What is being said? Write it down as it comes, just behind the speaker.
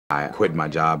I quit my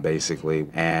job basically,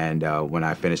 and when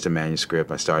I finished the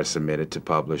manuscript, I started to submit it to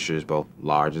publishers, both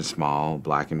large and small,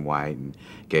 black and white, and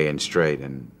gay and straight,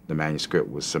 and the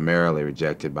manuscript was summarily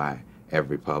rejected by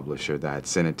every publisher that I'd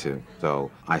sent it to.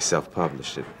 So I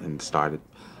self-published it and started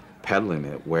peddling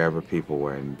it wherever people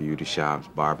were, in beauty shops,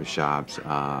 barber shops,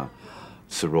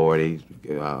 sorority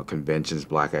conventions,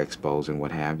 black expos, and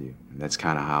what have you. And that's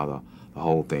kind of how the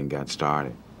whole thing got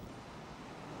started.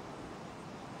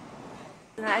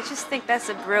 I just think that's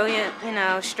a brilliant,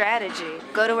 strategy.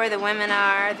 Go to where the women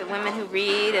are, the women who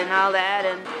read and all that,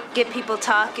 and get people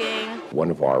talking.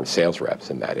 One of our sales reps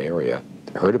in that area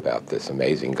heard about this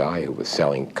amazing guy who was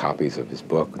selling copies of his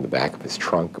book in the back of his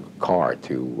trunk of a car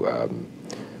to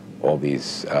all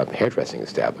these hairdressing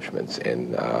establishments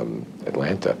in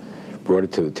Atlanta. Brought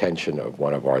it to the attention of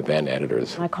one of our then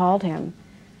editors. I called him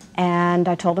and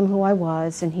I told him who I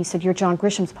was, and he said, "You're John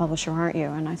Grisham's publisher, aren't you?"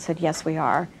 And I said, "Yes, we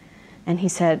are." And he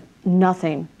said,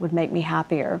 "Nothing would make me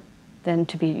happier than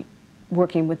to be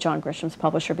working with John Grisham's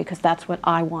publisher, because that's what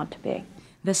I want to be."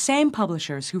 The same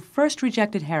publishers who first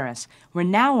rejected Harris were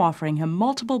now offering him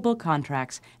multiple book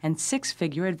contracts and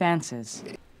six-figure advances.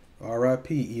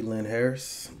 R.I.P. Lynn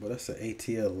Harris, but that's an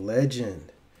ATL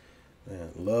legend. Man,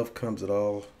 love comes in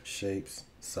all shapes,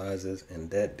 sizes,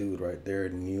 and that dude right there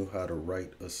knew how to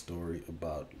write a story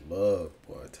about love.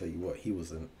 Boy, I tell you what, he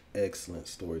was an excellent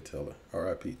storyteller.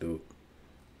 R.I.P. dude.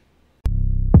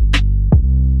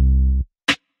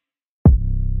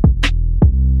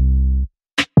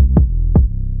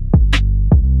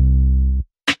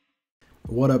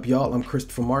 What up, y'all? I'm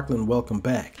Christopher Markland. Welcome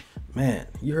back. Man,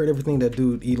 you heard everything that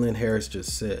dude Lynn Harris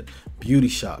just said. Beauty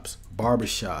shops, barber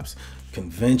shops,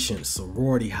 conventions,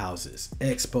 sorority houses,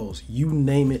 expos, you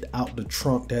name it, out the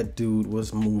trunk, that dude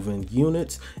was moving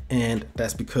units, and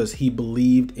that's because he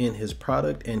believed in his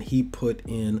product and he put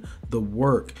in the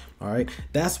work. All right,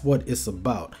 that's what it's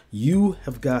about. You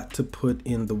have got to put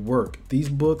in the work. These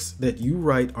books that you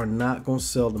write are not going to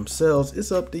sell themselves.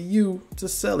 It's up to you to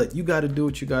sell it. You got to do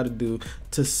what you got to do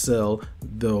to sell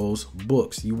those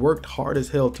books. You worked hard as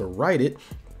hell to write it.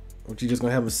 What, you just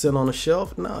gonna have them sit on a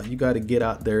shelf? No, you got to get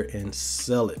out there and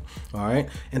sell it. All right,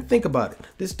 and think about it.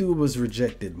 This dude was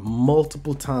rejected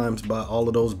multiple times by all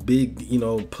of those big,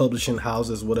 publishing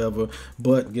houses, whatever.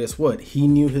 But guess what? He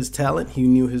knew his talent. He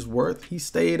knew his worth. He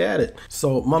stayed at it.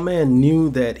 So my man knew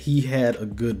that he had a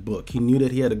good book. He knew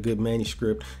that he had a good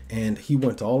manuscript, and he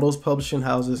went to all those publishing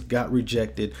houses, got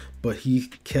rejected, but he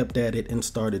kept at it and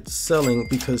started selling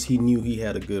because he knew he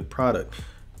had a good product.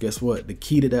 Guess what? The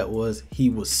key to that was he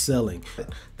was selling.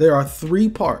 There are three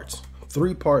parts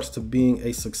to being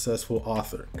a successful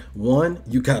author. One,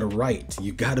 you got to write.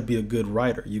 You got to be a good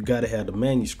writer. You got to have the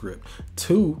manuscript.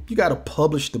 Two, you got to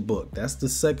publish the book. That's the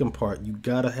second part. You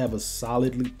got to have a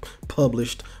solidly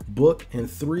published book. And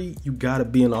three, you got to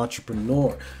be an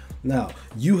entrepreneur. Now,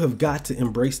 you have got to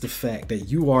embrace the fact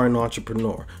that you are an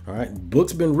entrepreneur. All right,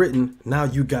 book's been written. Now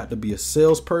you got to be a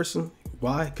salesperson.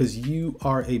 Why? Because you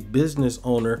are a business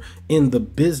owner in the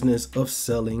business of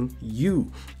selling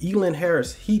you. Lynn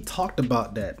Harris, he talked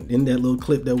about that in that little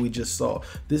clip that we just saw.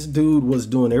 This dude was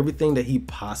doing everything that he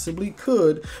possibly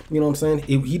could. You know what I'm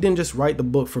saying? He didn't just write the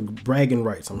book for bragging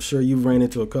rights. I'm sure you've ran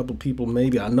into a couple people,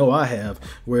 maybe, I know I have,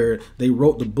 where they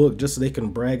wrote the book just so they can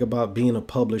brag about being a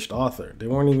published author. They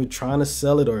weren't even trying to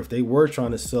sell it, or if they were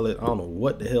trying to sell it, I don't know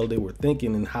what the hell they were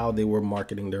thinking and how they were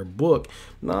marketing their book.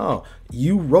 No,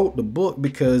 you wrote the book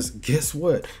because guess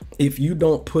what? If you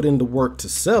don't put in the work to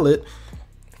sell it,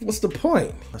 what's the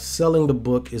point? Selling the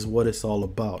book is what it's all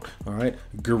about. All right,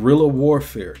 guerrilla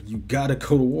warfare. You gotta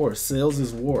go to war. Sales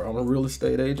is war. I'm a real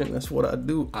estate agent. That's what I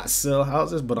do. I sell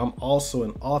houses, but I'm also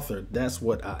an author. That's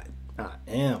what I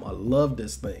am. I love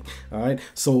this thing. All right,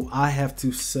 so I have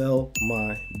to sell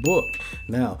my book.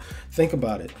 Now think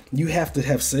about it. You have to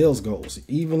have sales goals.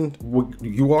 Even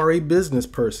you are a business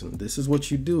person, this is what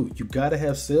you do. You got to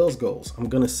have sales goals. I'm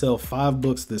gonna sell 5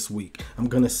 books this week. I'm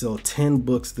gonna sell 10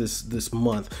 books this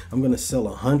month. I'm gonna sell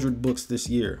 100 books this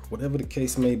year, whatever the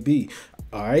case may be.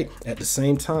 All right, at the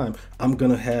same time, I'm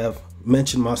gonna have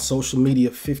mention my social media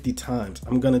 50 times.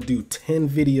 I'm gonna do 10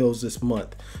 videos this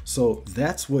month. So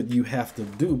that's what you have to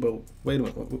do. But wait a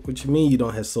minute, what you mean you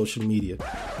don't have social media?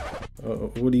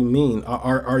 What do you mean?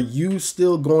 Are you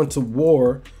still going to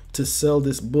war to sell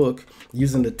this book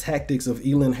using the tactics of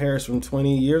Lynn Harris from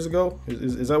 20 years ago?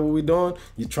 Is that what we're doing?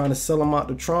 You're trying to sell them out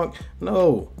the trunk?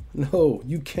 No,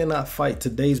 you cannot fight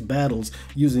today's battles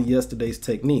using yesterday's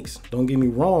techniques. Don't get me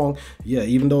wrong. Yeah,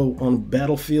 even though on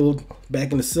battlefield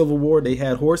Back in the Civil War, they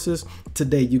had horses.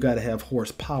 Today, you got to have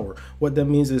horsepower. What that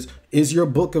means is your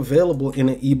book available in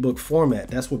an ebook format?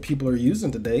 That's what people are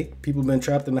using today. People have been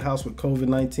trapped in the house with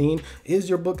COVID-19. Is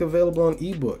your book available on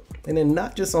ebook? And then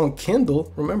not just on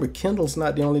Kindle. Remember, Kindle's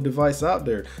not the only device out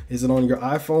there. Is it on your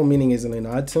iPhone, meaning is it in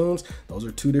iTunes? Those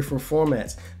are two different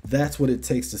formats. That's what it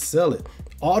takes to sell it.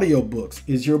 Audiobooks.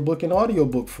 Is your book in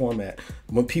audiobook format?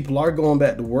 When people are going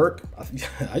back to work,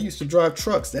 I used to drive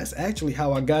trucks. That's actually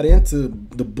how I got into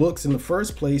the books in the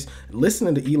first place,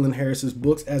 listening to Lynn Harris's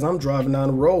books as I'm driving down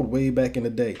the road way back in the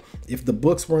day. If the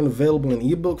books weren't available in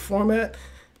ebook format,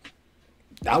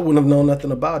 I wouldn't have known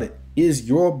nothing about it. Is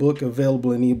your book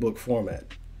available in ebook format?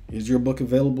 Is your book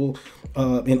available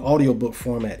in audiobook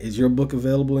format? Is your book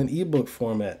available in ebook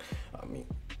format? I mean,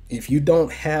 if you don't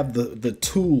have the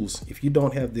tools, if you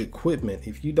don't have the equipment,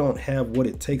 if you don't have what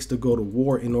it takes to go to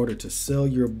war in order to sell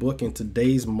your book in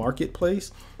today's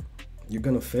marketplace, you're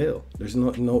gonna fail. There's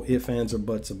no ifs, ands, or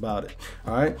buts about it.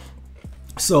 All right.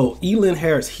 So Lynn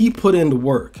Harris, he put in the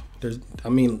work.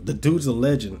 The dude's a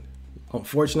legend.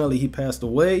 Unfortunately, he passed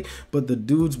away, but the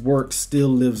dude's work still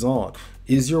lives on.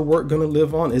 Is your work going to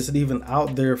live on? Is it even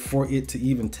out there for it to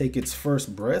even take its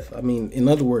first breath? I mean, in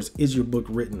other words, is your book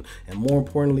written? And more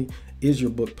importantly, is your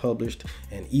book published?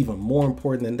 And even more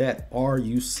important than that, are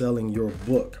you selling your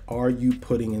book? Are you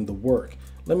putting in the work?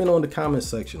 Let me know in the comment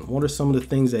section. What are some of the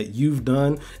things that you've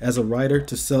done as a writer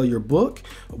to sell your book?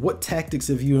 What tactics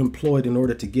have you employed in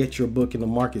order to get your book in the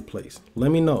marketplace?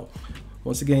 Let me know.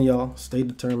 Once again, y'all, stay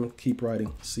determined, keep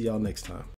writing. See y'all next time.